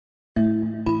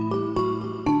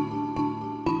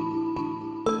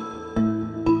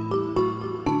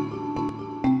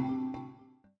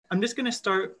I'm just going to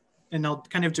start, and I'll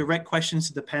kind of direct questions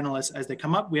to the panelists as they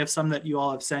come up. We have some that you all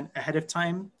have sent ahead of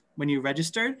time when you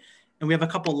registered, and we have a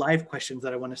couple live questions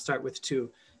that I want to start with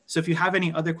too. So if you have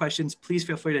any other questions, please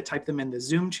feel free to type them in the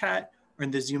Zoom chat or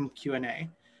in the Zoom Q&A.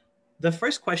 The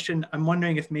first question, I'm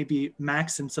wondering if maybe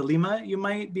Max and Salima, you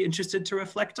might be interested to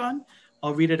reflect on.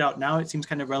 I'll read it out now. It seems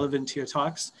kind of relevant to your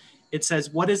talks. It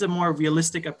says, what is a more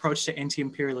realistic approach to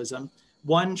anti-imperialism?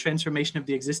 1, transformation of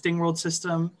the existing world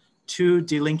system. 2,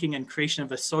 delinking and creation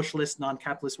of a socialist,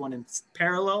 non-capitalist one in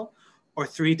parallel. Or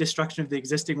 3, destruction of the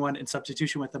existing one in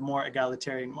substitution with a more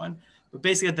egalitarian one. But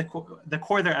basically at the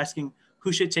core, they're asking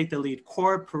who should take the lead,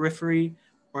 core, periphery,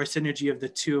 or a synergy of the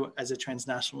two as a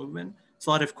transnational movement. It's a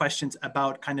lot of questions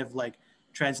about kind of like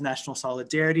transnational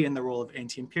solidarity and the role of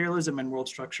anti-imperialism and world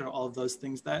structure, all of those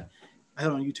things that, I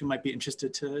don't know, you two might be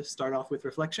interested to start off with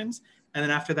reflections. And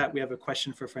then after that, we have a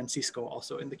question for Francisco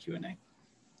also in the Q&A.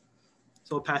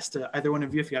 So I'll pass to either one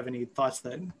of you if you have any thoughts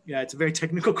that, yeah, it's a very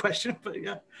technical question, but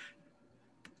yeah.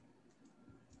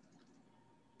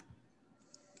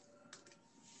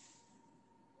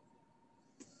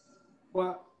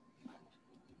 Well,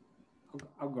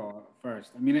 I'll go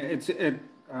first. I mean, it's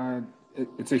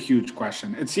a huge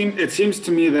question. It seems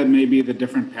to me that maybe the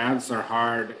different paths are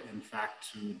hard, in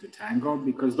fact, to detangle,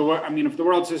 because if the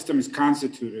world system is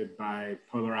constituted by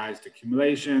polarized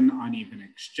accumulation, uneven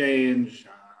exchange,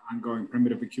 ongoing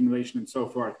primitive accumulation, and so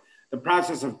forth, the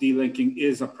process of delinking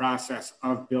is a process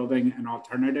of building an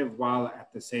alternative while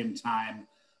at the same time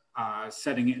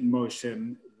setting it in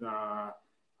motion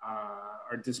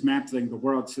or dismantling the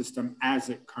world system as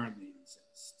it currently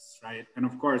exists, right? And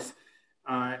of course,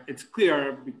 it's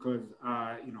clear because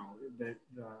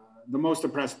the most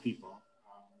oppressed people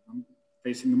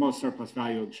facing the most surplus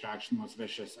value extraction, most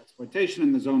vicious exploitation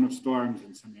in the zone of storms,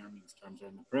 and Samir means terms are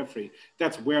in the periphery.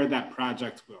 That's where that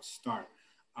project will start.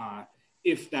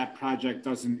 If that project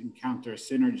doesn't encounter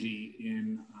synergy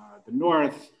in the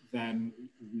north, then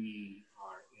we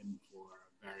are in for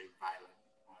very violent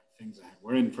things ahead.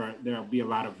 We're in for, there'll be a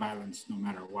lot of violence no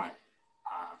matter what.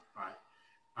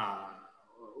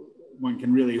 One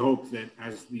can really hope that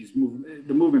as the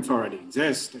movements already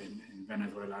exist in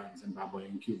Venezuela and Zimbabwe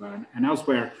and Cuba and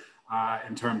elsewhere,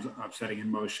 in terms of setting in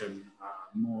motion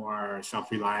more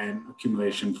self-reliant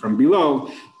accumulation from below,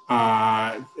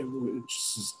 which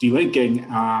is delinking,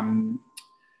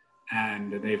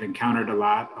 and they've encountered a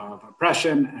lot of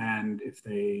oppression, and if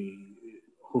they,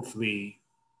 hopefully,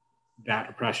 that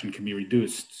oppression can be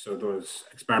reduced, so those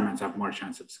experiments have more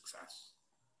chance of success.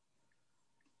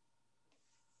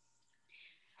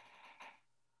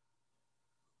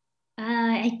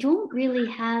 I don't really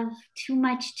have too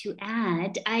much to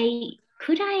add.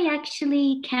 Could I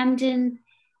actually, Camden,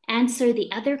 answer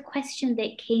the other question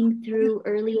that came through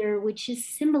earlier, which is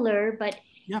similar, but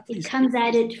yeah, it comes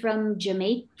at it from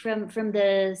Jamaica, from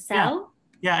the South?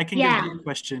 Yeah, I can give that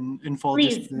question in full,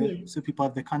 please. So people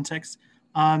have the context.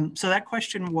 So that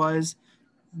question was,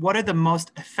 what are the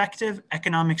most effective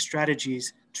economic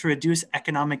strategies to reduce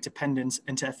economic dependence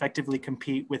and to effectively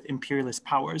compete with imperialist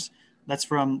powers? That's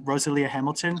from Rosalia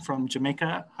Hamilton from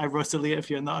Jamaica. Hi, Rosalia, if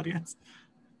you're in the audience.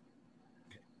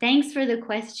 Thanks for the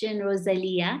question,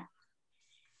 Rosalia.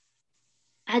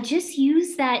 I'll just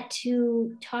use that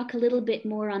to talk a little bit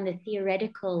more on the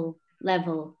theoretical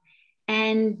level.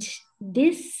 And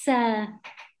this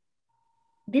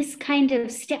kind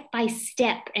of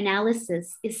step-by-step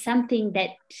analysis is something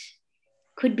that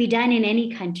could be done in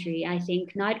any country, I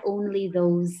think, not only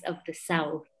those of the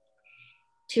South,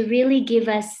 to really give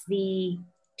us the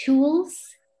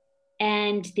tools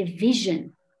and the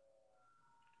vision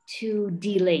to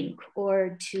delink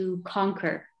or to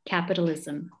conquer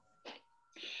capitalism.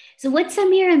 So what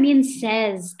Samir Amin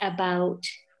says about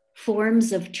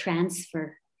forms of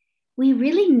transfer, we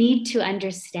really need to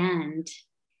understand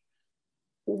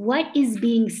what is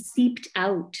being seeped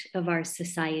out of our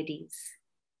societies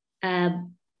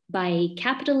by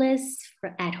capitalists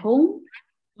at home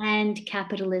and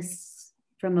capitalists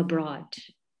from abroad.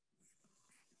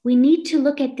 We need to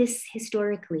look at this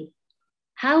historically.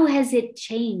 How has it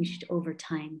changed over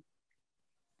time?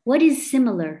 What is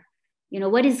similar?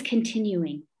 What is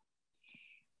continuing?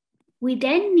 We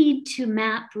then need to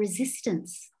map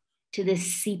resistance to this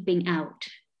seeping out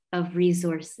of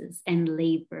resources and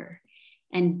labor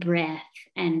and breath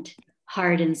and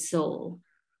heart and soul.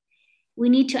 We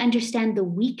need to understand the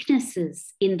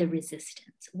weaknesses in the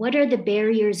resistance. What are the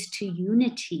barriers to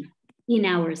unity in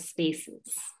our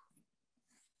spaces?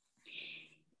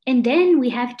 And then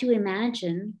we have to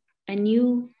imagine a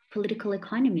new political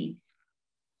economy.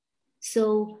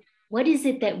 So what is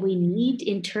it that we need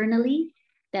internally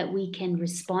that we can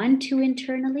respond to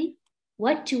internally?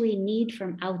 what do we need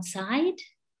from outside?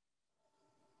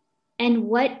 And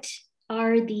what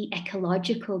are the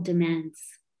ecological demands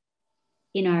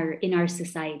in our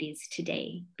societies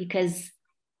today? Because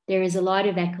there is a lot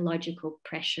of ecological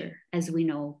pressure, as we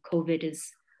know. COVID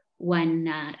is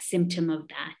one symptom of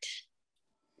that.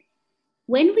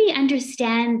 When we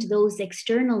understand those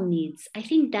external needs, I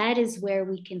think that is where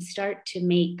we can start to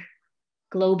make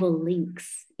global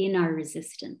links in our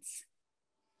resistance.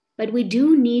 But we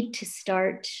do need to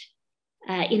start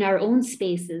in our own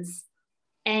spaces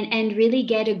and really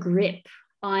get a grip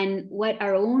on what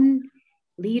our own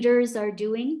leaders are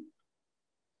doing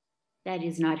that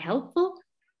is not helpful,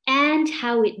 and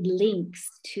how it links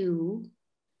to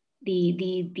the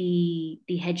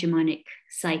hegemonic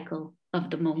cycle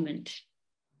of the moment.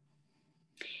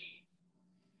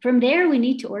 From there, we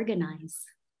need to organize.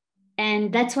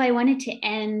 And that's why I wanted to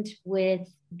end with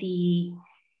the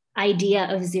idea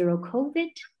of zero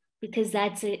COVID, because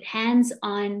that's a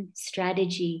hands-on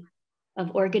strategy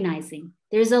of organizing.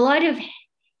 There's a lot of,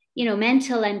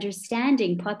 mental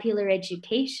understanding, popular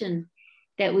education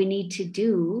that we need to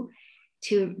do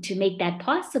to make that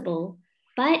possible.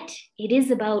 But it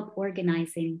is about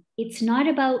organizing. It's not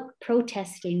about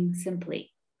protesting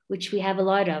simply, which we have a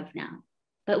lot of now.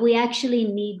 But we actually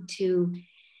need to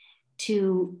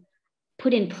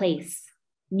put in place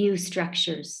new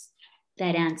structures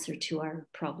that answer to our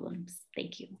problems.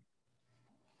 Thank you.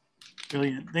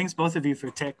 Brilliant. Thanks both of you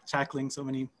for tackling so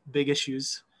many big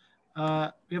issues.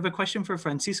 We have a question for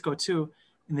Francisco too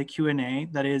in the Q&A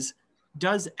that is,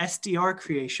 does SDR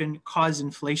creation cause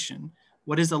inflation?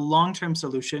 What is a long-term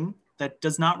solution that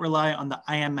does not rely on the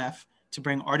IMF to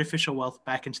bring artificial wealth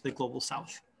back into the global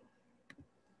South?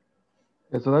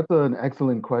 Yeah, so that's an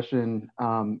excellent question.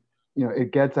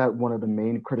 It gets at one of the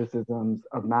main criticisms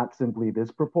of not simply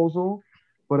this proposal,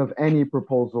 but of any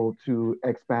proposal to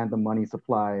expand the money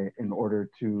supply in order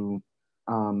to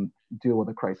deal with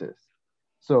a crisis.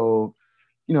 So,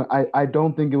 I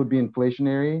don't think it would be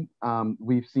inflationary.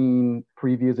 We've seen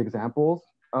previous examples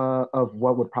of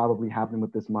what would probably happen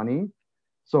with this money.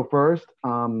 So first,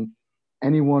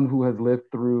 anyone who has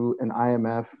lived through an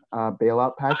IMF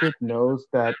bailout package knows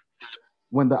that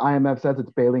when the IMF says it's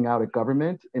bailing out a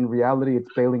government, in reality,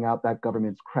 it's bailing out that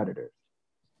government's creditors,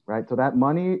 right? So that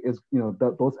money is,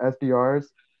 those SDRs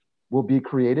will be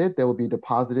created. They will be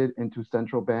deposited into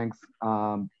central banks'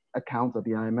 accounts of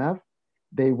the IMF.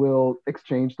 They will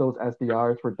exchange those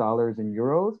SDRs for dollars and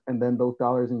euros, and then those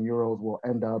dollars and euros will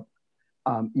end up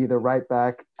either right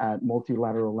back at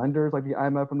multilateral lenders like the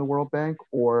IMF and the World Bank,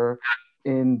 or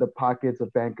in the pockets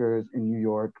of bankers in New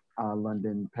York,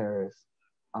 London, Paris,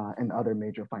 and other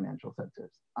major financial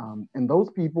centers. And those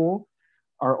people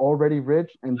are already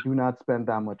rich and do not spend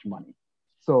that much money.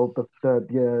 So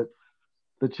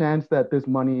the chance that this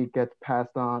money gets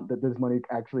passed on, that this money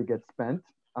actually gets spent,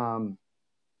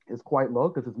 is quite low,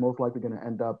 because it's most likely going to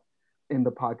end up in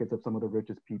the pockets of some of the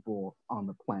richest people on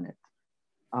the planet.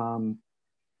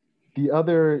 The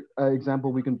other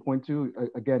example we can point to,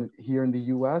 again, here in the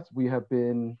US, we have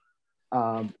been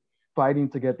fighting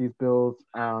to get these bills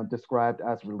described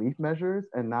as relief measures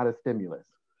and not as stimulus,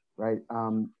 right?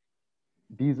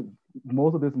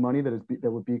 Most of this money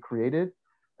that would be created,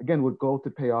 again, would go to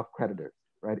pay off creditors,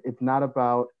 right? It's not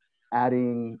about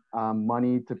adding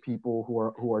money to people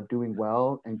who are doing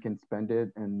well and can spend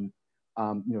it and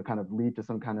kind of lead to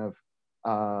some kind of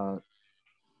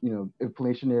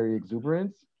inflationary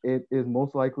exuberance. It is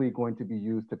most likely going to be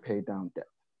used to pay down debt.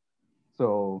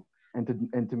 So and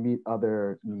to meet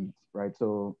other needs, right?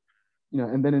 So,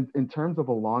 and then in terms of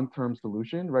a long-term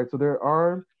solution, right? So there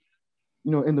are,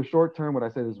 in the short term, what I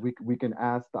said is we can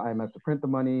ask the IMF to print the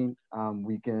money.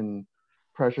 We can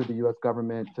pressure the US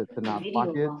government to not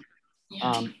block it.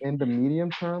 In the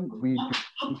medium term, we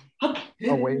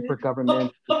do a way for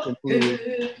government to simply...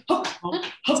 Oh,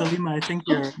 Salima, I think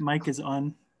your mic is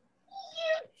on.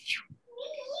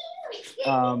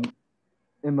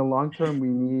 In the long term, we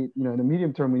need, in the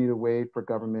medium term, we need a way for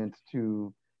governments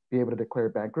to be able to declare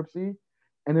bankruptcy.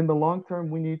 And in the long term,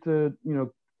 we need to,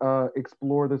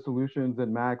 explore the solutions that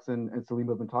Max and Salim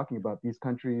have been talking about. These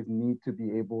countries need to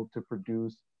be able to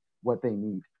produce what they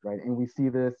need, right? And we're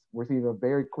seeing a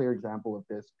very clear example of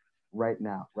this right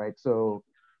now, right? So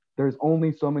there's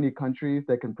only so many countries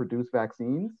that can produce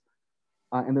vaccines,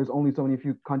 and there's only so many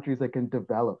few countries that can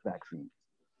develop vaccines,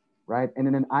 right? And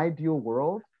in an ideal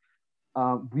world,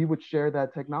 we would share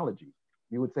that technology.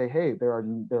 We would say, hey, there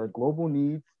are global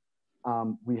needs.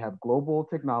 We have global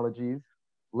technologies.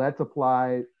 Let's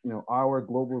apply, our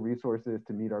global resources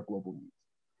to meet our global needs.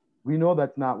 We know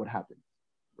that's not what happens,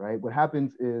 right? What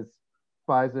happens is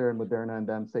Pfizer and Moderna and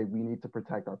them say we need to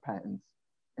protect our patents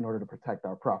in order to protect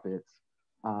our profits.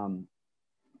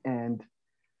 And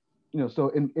so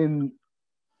in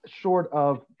short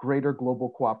of greater global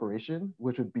cooperation,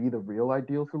 which would be the real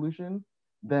ideal solution,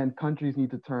 then countries need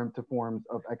to turn to forms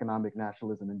of economic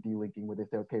nationalism and delinking, where they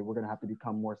say, okay, we're going to have to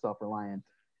become more self-reliant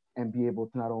and be able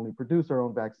to not only produce our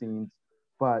own vaccines,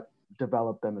 but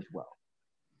develop them as well,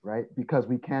 right? Because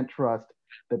we can't trust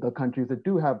that the countries that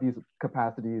do have these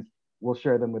capacities will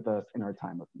share them with us in our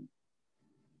time of need.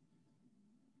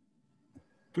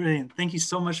 Brilliant. Thank you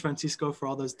so much, Francisco, for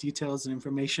all those details and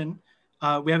information.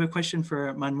 We have a question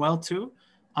for Manuel too.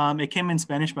 It came in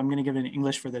Spanish, but I'm going to give it in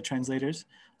English for the translators.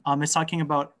 It's talking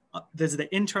about there's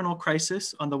the internal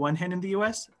crisis on the one hand in the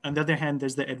US. On the other hand,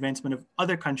 there's the advancement of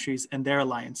other countries and their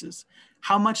alliances.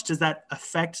 How much does that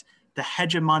affect the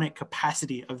hegemonic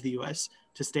capacity of the US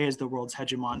to stay as the world's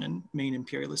hegemon and main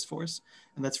imperialist force?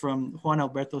 And that's from Juan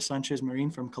Alberto Sanchez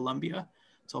Marin from Colombia.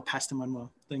 So I'll pass to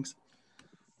Manuel. Thanks.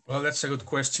 Well, that's a good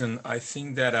question. I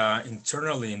think that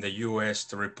internally in the US,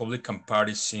 the Republican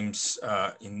Party seems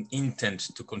in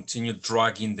intent to continue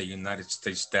dragging the United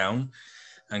States down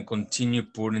and continue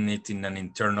putting it in an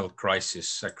internal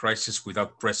crisis, a crisis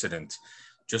without precedent.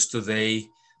 Just today,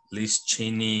 Liz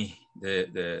Cheney,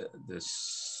 the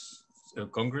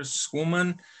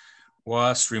congresswoman,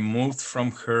 was removed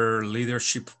from her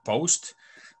leadership post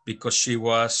because she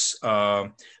was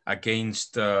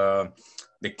against the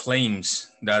claims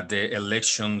that the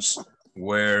elections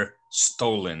were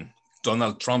stolen.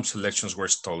 Donald Trump's elections were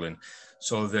stolen.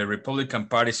 So the Republican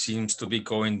Party seems to be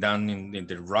going down in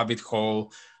the rabbit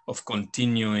hole of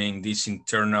continuing this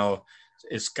internal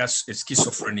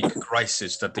schizophrenic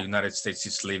crisis that the United States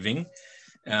is living.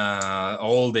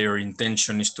 All their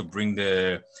intention is to bring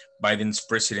the Biden's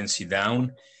presidency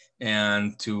down,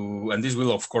 and this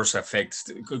will of course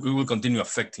we will continue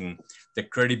affecting the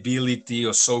credibility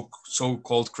or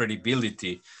so-called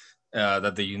credibility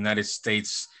that the United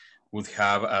States would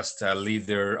have as a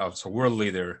leader, as a world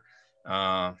leader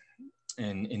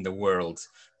in the world.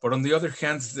 But on the other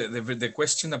hand, the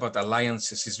question about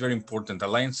alliances is very important.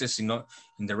 Alliances in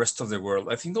the rest of the world.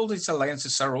 I think all these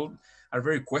alliances are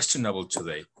very questionable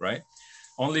today, right?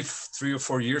 Only 3 or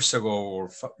 4 years ago,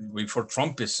 or before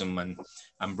Trumpism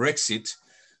and Brexit,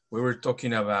 we were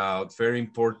talking about very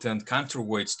important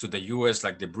counterweights to the US,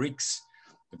 like the BRICS,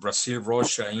 Brazil,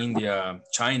 Russia, India,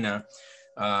 China.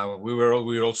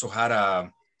 We also had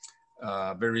a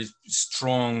very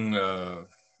strong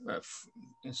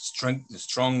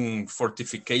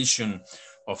fortification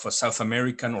of a South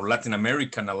American or Latin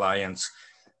American alliance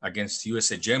against US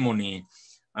hegemony,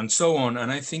 and so on.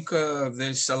 And I think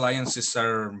these alliances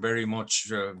are very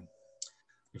much,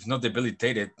 if not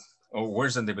debilitated, or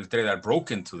worse than debilitated, are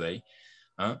broken today.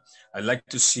 I'd like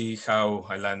to see how,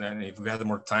 and if we had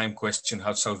more time, question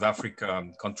how South Africa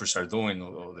countries are doing,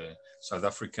 or the South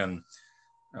African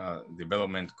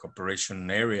Development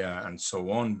Cooperation Area and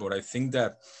so on. But I think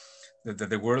that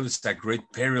the world is at great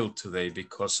peril today,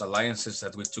 because alliances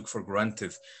that we took for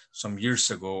granted some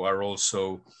years ago are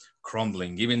also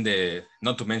crumbling. Even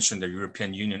not to mention the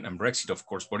European Union and Brexit, of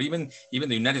course, but even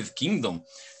the United Kingdom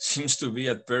seems to be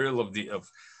at peril of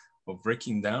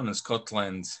breaking down, and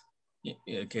Scotland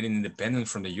getting independent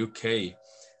from the UK.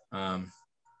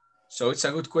 So it's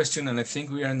a good question, and I think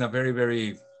we are in a very,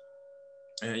 very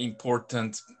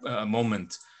important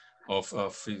moment of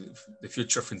the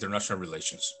future of international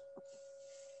relations.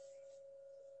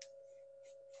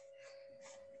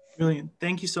 Brilliant.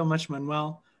 Thank you so much,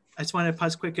 Manuel. I just wanted to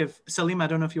pause quick. If Salim, I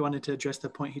don't know if you wanted to address the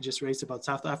point he just raised about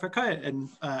South Africa, and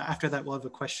after that, we'll have a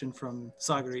question from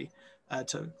Sagari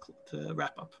to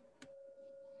wrap up.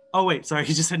 Oh wait, sorry,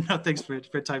 he just said no. Thanks for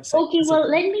time's sake. Okay, well,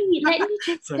 let me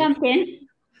just jump in.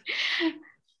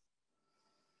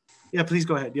 Yeah, please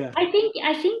go ahead. Yeah, I think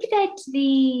that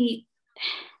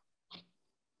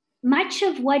much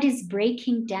of what is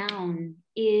breaking down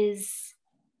is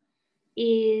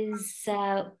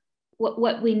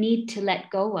what we need to let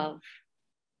go of.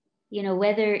 You know,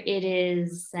 whether it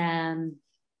is the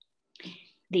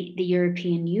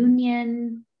European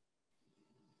Union.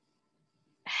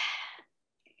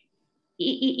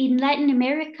 In Latin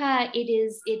America,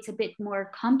 it's a bit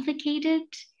more complicated,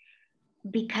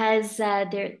 because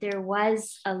there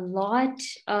was a lot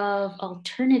of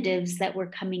alternatives that were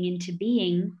coming into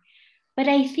being. But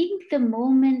I think the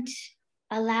moment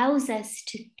allows us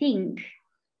to think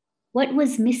what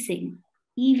was missing,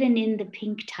 even in the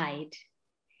pink tide.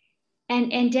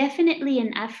 And definitely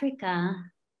in Africa,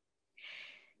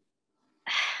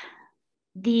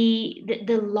 the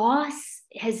loss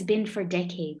has been for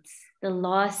decades, the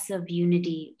loss of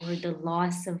unity or the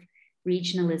loss of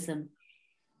regionalism.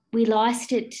 we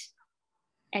lost it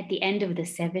at the end of the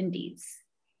 70s.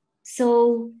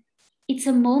 So it's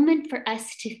a moment for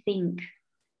us to think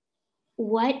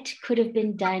what could have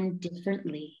been done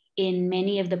differently in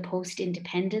many of the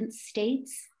post-independence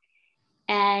states.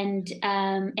 And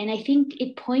I think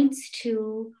it points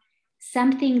to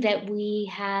something that we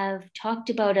have talked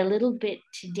about a little bit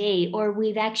today, or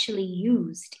we've actually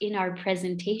used in our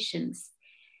presentations.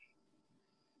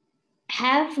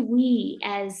 Have we,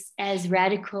 as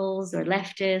radicals or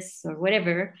leftists or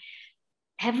whatever,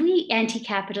 have we,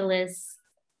 anti-capitalists,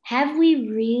 have we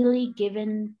really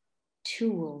given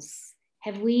tools?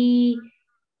 Have we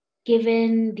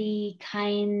given the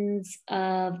kinds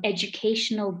of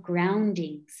educational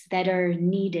groundings that are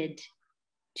needed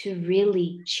to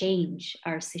really change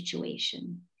our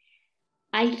situation?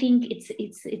 I think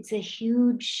it's a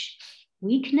huge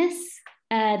weakness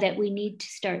that we need to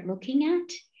start looking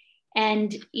at.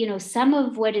 And, you know, some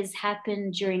of what has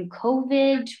happened during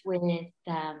COVID with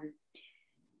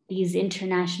these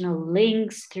international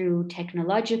links through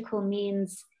technological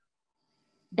means,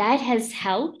 that has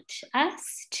helped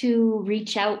us to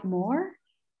reach out more.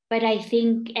 But I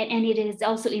think, and it has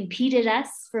also impeded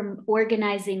us from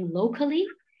organizing locally.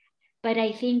 But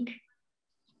I think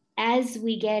as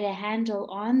we get a handle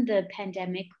on the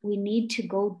pandemic, we need to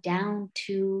go down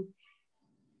to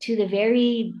the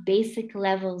very basic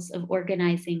levels of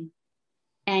organizing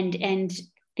and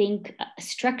think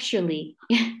structurally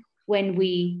when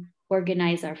we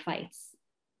organize our fights.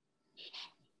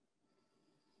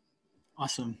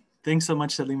 Awesome. Thanks so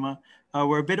much, Salima.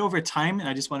 We're a bit over time, and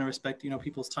I just want to respect,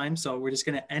 people's time. So we're just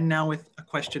going to end now with a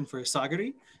question for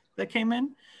Sagari that came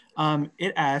in.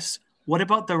 It asks, what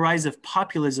about the rise of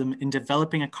populism in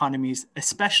developing economies,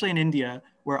 especially in India,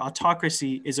 where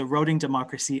autocracy is eroding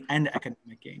democracy and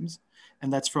economic gains?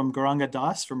 And that's from Gauranga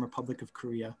Das from Republic of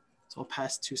Korea. So I'll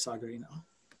pass to Sagari now.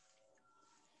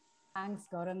 Thanks,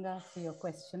 Gauranga, for your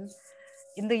question.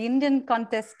 In the Indian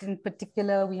context in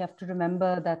particular, we have to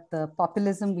remember that the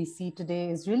populism we see today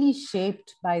is really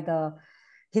shaped by the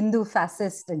Hindu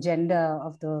fascist agenda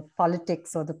of the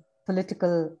politics or the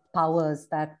political powers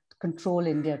that control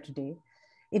India today.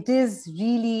 It is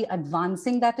really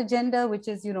advancing that agenda, which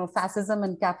is, fascism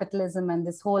and capitalism, and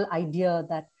this whole idea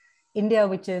that India,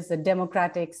 which is a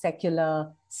democratic,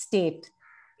 secular state,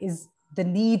 is the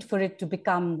need for it to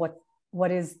become what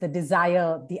is the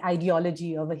desire, the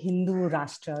ideology of a Hindu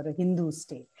Rashtra, a Hindu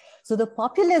state. So the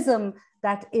populism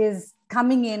that is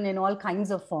coming in all kinds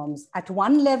of forms, at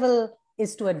one level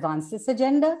is to advance this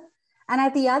agenda. And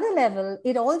at the other level,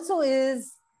 it also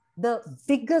is the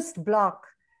biggest block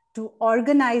to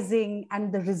organizing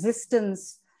and the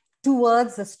resistance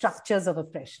towards the structures of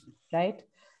oppression, right?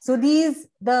 So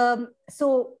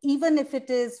so even if it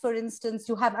is, for instance,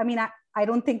 I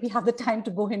don't think we have the time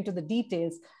to go into the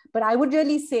details, but I would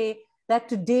really say that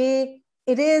today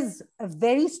it is a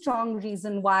very strong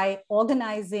reason why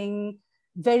organizing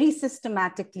very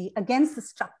systematically against the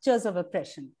structures of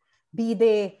oppression, be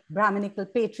they Brahminical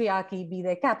patriarchy, be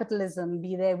they capitalism,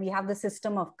 we have the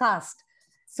system of caste.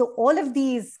 So all of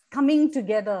these coming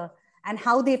together and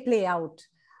how they play out.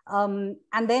 And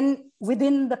then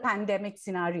within the pandemic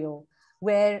scenario,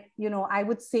 where, I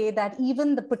would say that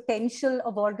even the potential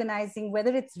of organizing,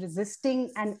 whether it's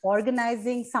resisting and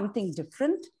organizing something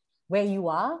different where you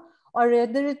are, or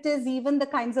whether it is even the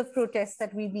kinds of protests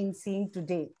that we've been seeing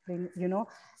today,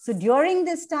 So during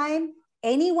this time,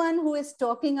 anyone who is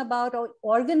talking about or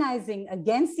organizing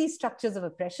against these structures of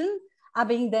oppression are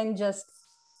being then just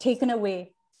taken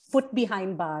away, put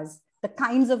behind bars, the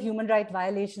kinds of human rights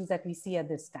violations that we see at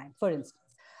this time, for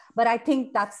instance. But I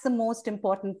think that's the most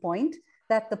important point,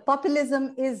 that the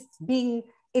populism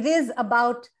it is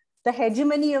about the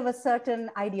hegemony of a certain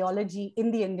ideology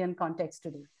in the Indian context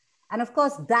today. And of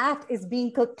course, that is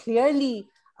being clearly,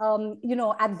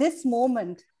 at this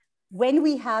moment, when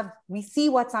we see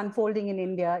what's unfolding in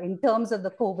India in terms of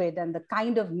the COVID and the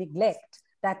kind of neglect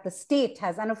that the state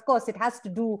has. And of course, it has to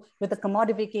do with the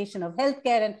commodification of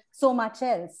healthcare and so much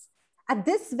else. At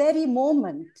this very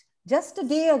moment, just a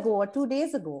day ago or 2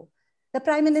 days ago, the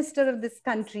Prime Minister of this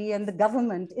country and the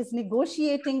government is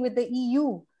negotiating with the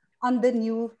EU on the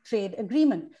new trade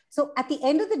agreement. So at the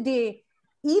end of the day,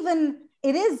 even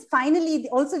it is finally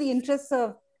also the interests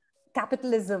of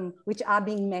capitalism which are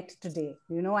being met today,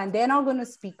 and they're not going to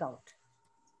speak out.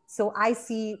 So I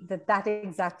see that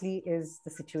exactly is the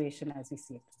situation as we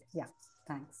see it today. Yeah,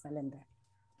 thanks. I'll end there.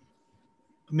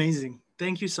 Amazing.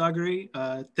 Thank you, Sagari.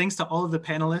 Thanks to all of the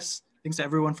panelists. Thanks to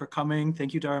everyone for coming.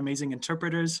 Thank you to our amazing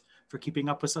interpreters for keeping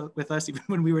up with us even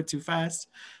when we were too fast.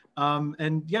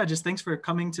 And yeah, just thanks for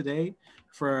coming today,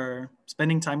 for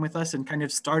spending time with us and kind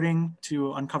of starting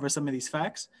to uncover some of these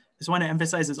facts. Just want to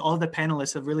emphasize, as all of the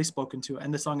panelists have really spoken to,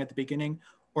 and the song at the beginning,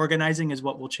 organizing is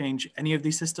what will change any of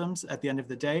these systems at the end of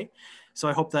the day. So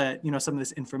I hope that, you know, some of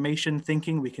this information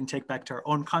thinking we can take back to our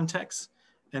own context,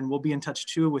 and we'll be in touch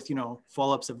too with, you know,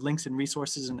 follow-ups of links and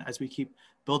resources, and as we keep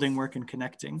building work and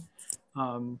connecting.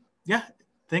 Yeah,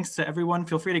 thanks to everyone.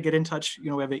 Feel free to get in touch. You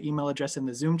know, we have an email address in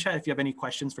the Zoom chat if you have any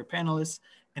questions for panelists,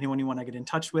 anyone you want to get in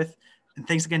touch with. And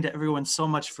thanks again to everyone so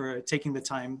much for taking the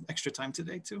time, extra time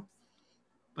today too.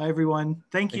 Bye everyone.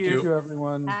 Thank you. Thank you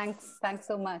everyone. Thanks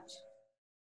so much.